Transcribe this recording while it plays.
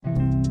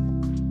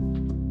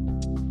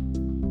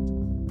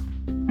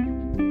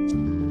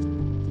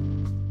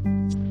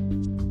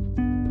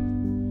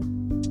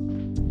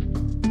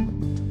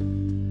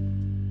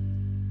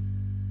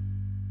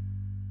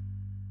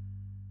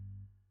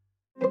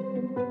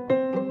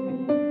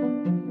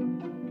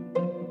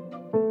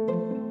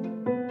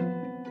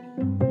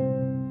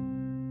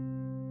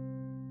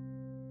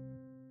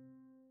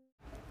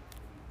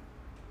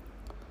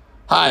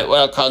Hi,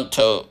 welcome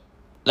to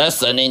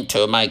listening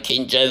to my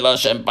King James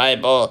Version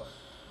Bible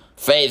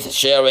faith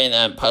sharing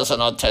and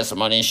personal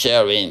testimony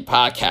sharing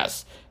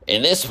podcast.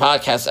 In this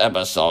podcast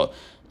episode,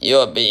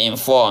 you'll be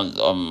informed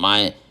of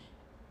my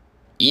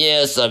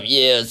years of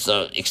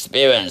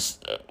experience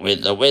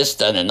with the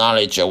wisdom and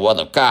knowledge of Word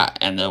of God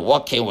and the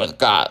walking with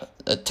God,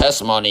 the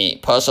testimony,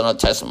 personal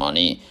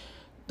testimony,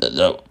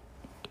 the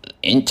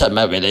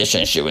intimate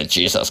relationship with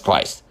Jesus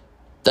Christ.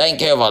 Thank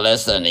you for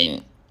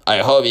listening. I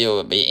hope you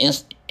will be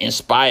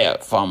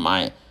inspired from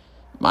my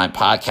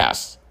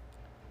podcast.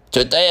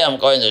 Today I'm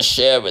going to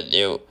share with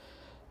you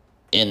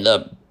in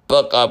the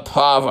book of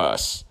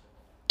Proverbs,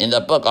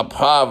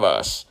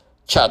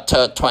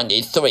 chapter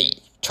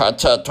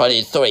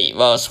 23,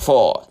 verse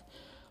 4.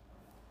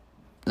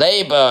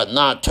 Labor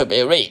not to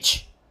be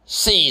rich,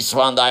 cease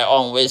from thy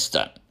own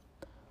wisdom.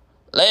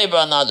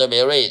 Labor not to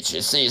be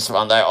rich, cease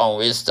from thy own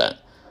wisdom.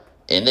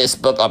 In this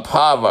book of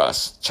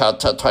Proverbs,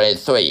 chapter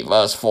 23,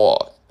 verse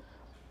 4.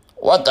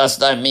 What does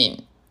that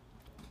mean?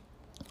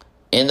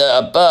 In the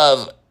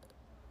above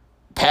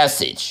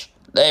passage,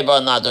 labor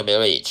not to be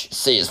rich,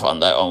 cease from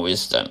thy own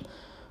wisdom.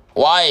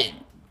 Why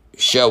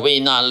shall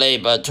we not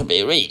labor to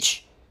be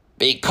rich?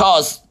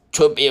 Because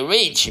to be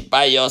rich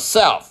by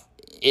yourself,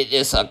 it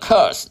is a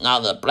curse,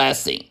 not a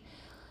blessing.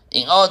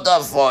 In order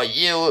for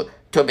you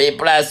to be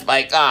blessed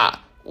by God,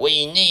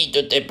 we need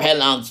to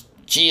depend on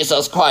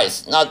Jesus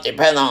Christ, not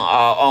depend on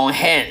our own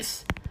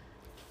hands.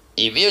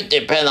 If you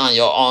depend on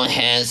your own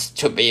hands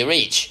to be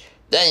rich,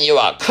 then you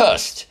are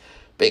cursed.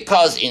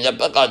 Because in the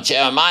book of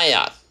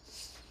Jeremiah,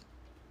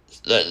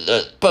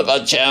 the book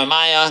of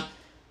Jeremiah,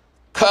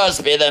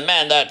 cursed be the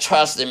man that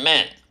trusts in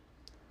man.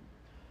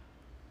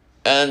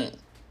 And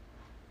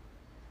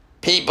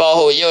people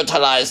who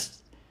utilize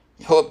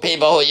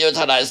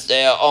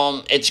their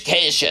own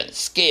education,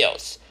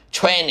 skills,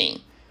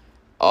 training,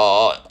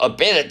 or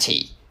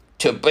ability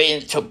to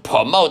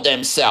promote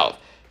themselves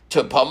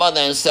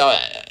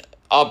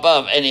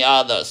above any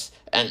others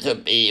and to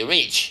be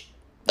rich.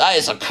 That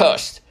is a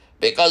curse.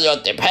 Because you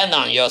depend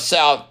on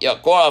yourself, you're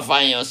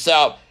glorifying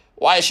yourself.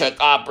 Why should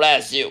God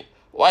bless you?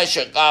 Why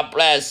should God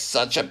bless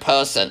such a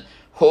person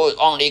who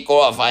only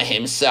glorifies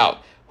himself,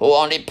 who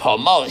only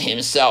promotes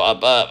himself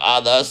above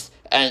others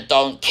and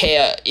don't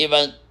care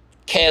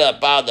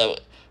about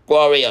the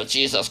glory of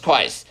Jesus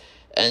Christ,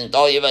 and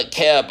don't even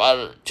care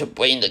about to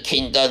bring the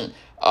kingdom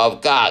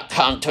of God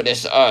come to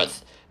this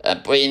earth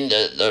and bring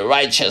the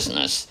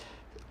righteousness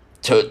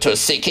to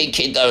seeking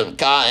kingdom of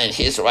God and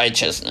his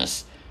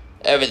righteousness.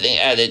 Everything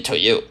added to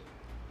you.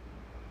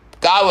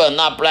 God will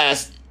not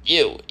bless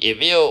you if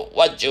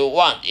what you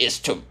want is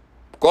to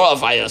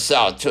glorify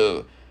yourself,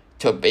 to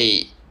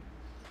be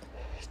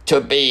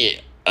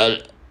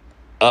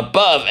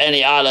above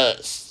any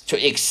others,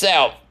 to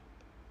excel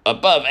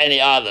above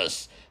any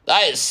others.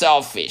 That is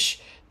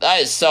selfish. That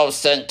is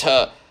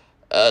self-centered,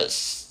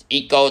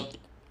 self-ego.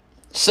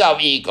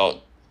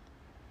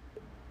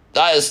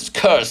 That is the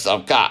curse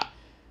of God.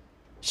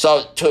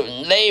 So to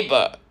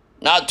labor,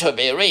 not to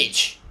be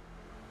rich,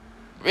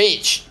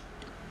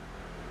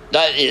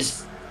 that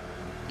is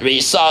the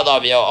result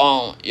of your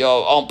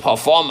own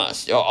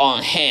performance, your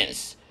own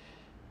hands.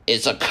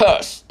 It's a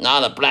curse,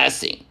 not a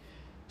blessing.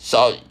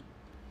 So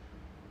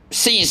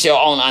seize your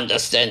own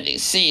understanding,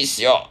 seize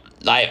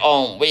thy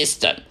own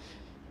wisdom.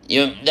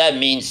 That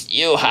means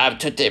you have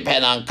to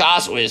depend on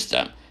God's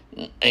wisdom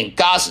and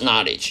God's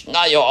knowledge,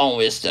 not your own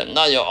wisdom,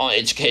 not your own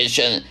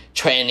education,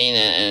 training,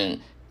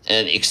 and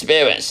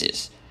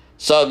experiences.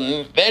 So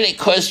many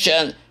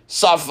Christians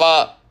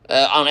suffer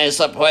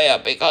unanswered prayer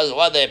because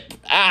what they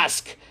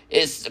ask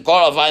is to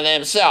glorify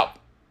themselves.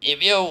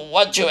 If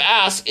what you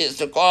ask is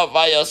to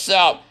glorify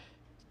yourself,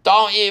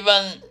 don't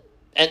even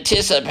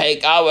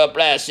anticipate God will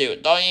bless you.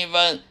 Don't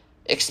even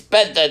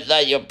expect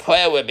that your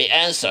prayer will be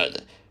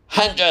answered.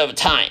 Hundreds of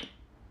times,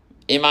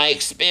 in my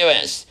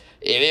experience,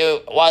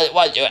 if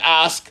what you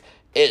ask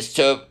is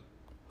to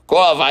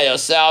glorify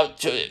yourself,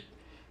 to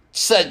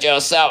set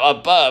yourself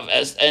above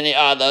as any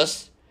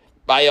others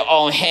by your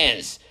own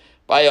hands,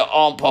 by your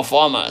own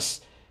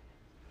performance,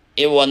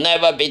 it will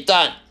never be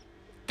done.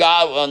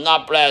 God will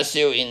not bless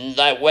you in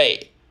that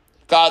way.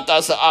 God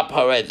doesn't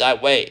operate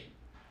that way.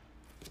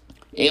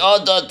 In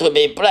order to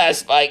be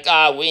blessed by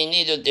God, we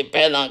need to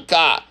depend on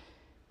God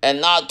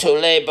and not to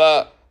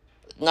labor,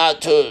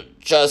 not to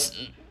just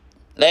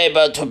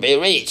labor to be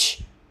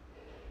rich.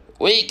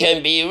 We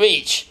can be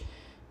rich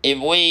if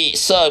we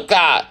serve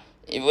God,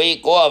 if we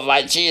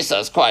glorify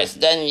Jesus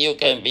Christ, then you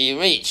can be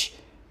rich.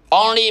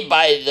 Only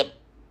by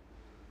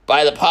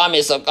the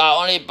promise of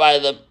God, only by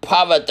the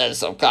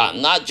providence of God,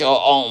 not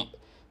your own,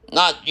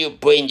 not you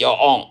bring your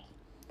own.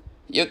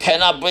 You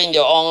cannot bring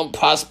your own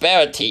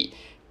prosperity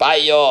by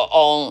your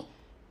own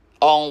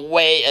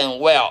way and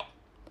will.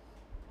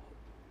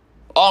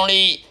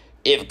 Only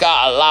if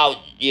God allowed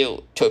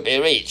you to be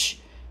rich,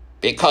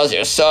 because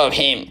you serve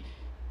him,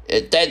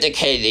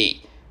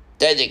 dedicatedly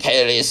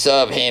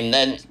serve him,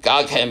 then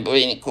God can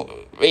bring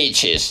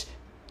riches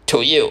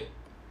to you.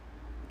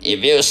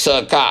 If you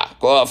serve God,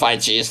 glorify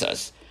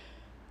Jesus.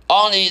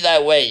 Only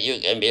that way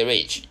you can be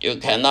rich. You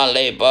cannot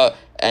labor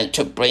and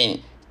to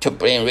bring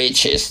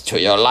riches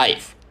to your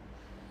life.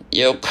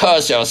 You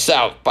curse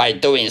yourself by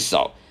doing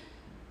so.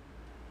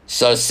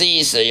 So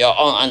seize your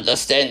own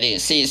understanding,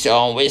 seize your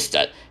own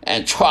wisdom,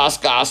 and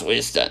trust God's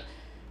wisdom.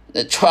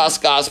 And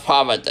trust God's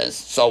providence.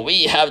 So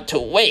we have to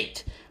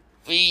wait.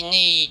 We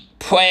need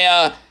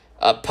prayer,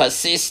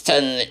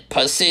 persistent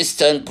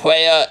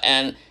prayer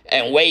and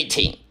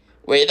waiting.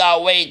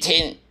 Without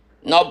waiting,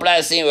 no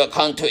blessing will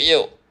come to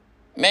you.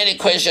 Many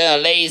Christians are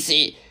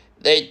lazy.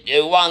 They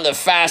want the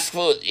fast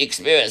food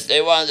experience.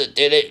 They want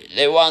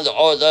to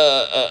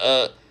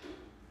order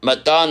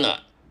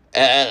McDonald's,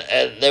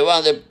 and they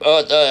want to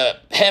order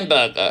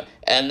hamburger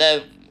and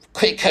then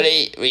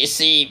quickly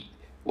receive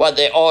what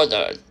they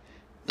ordered.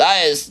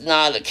 That is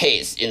not the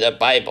case in the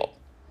Bible.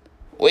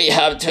 We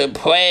have to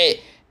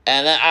pray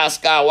and then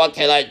ask God, what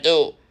can I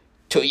do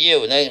to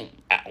you? Then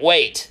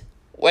wait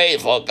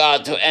for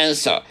God to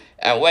answer,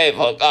 and wait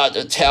for God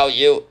to tell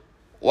you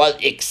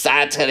what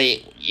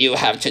exactly you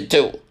have to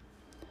do.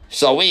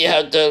 So we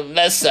have to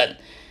listen.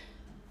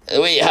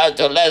 We have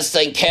to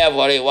listen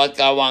carefully what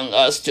God wants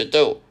us to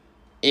do.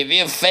 If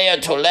you fail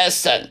to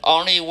listen,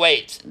 only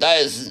wait.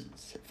 That is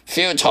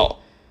futile.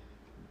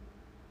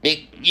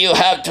 You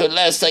have to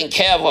listen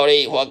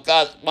carefully what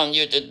God wants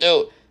you to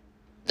do.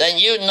 Then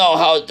you know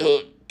how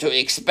to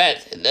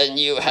expect. Then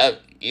you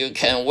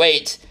can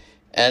wait,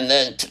 and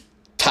then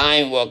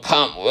time will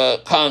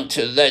come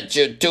to let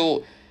you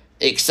do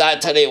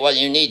exactly what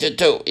you need to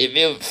do. If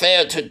you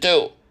fail to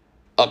do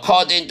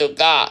according to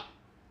God,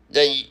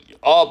 then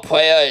all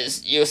prayer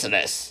is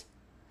useless.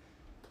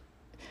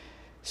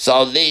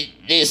 So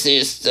this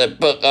is the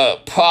book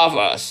of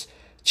Proverbs,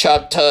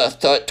 chapter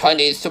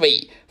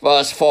 23,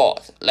 verse 4.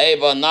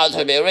 Labor not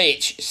to be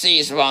rich,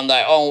 cease from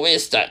thy own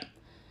wisdom.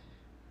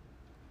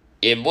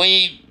 If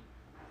we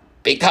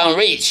become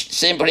rich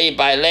simply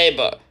by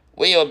labor,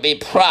 we will be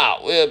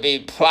proud, we will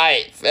be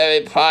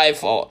very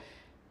prideful,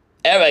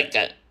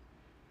 arrogant,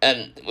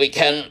 and we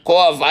can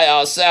glorify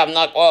ourselves,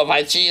 not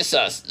glorify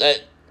Jesus.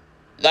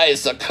 That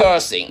is a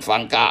cursing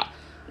from God,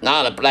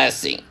 not a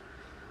blessing.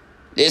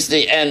 This is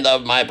the end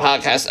of my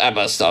podcast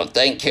episode.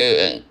 Thank you,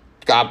 and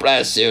God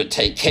bless you.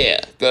 Take care.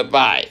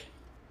 Goodbye.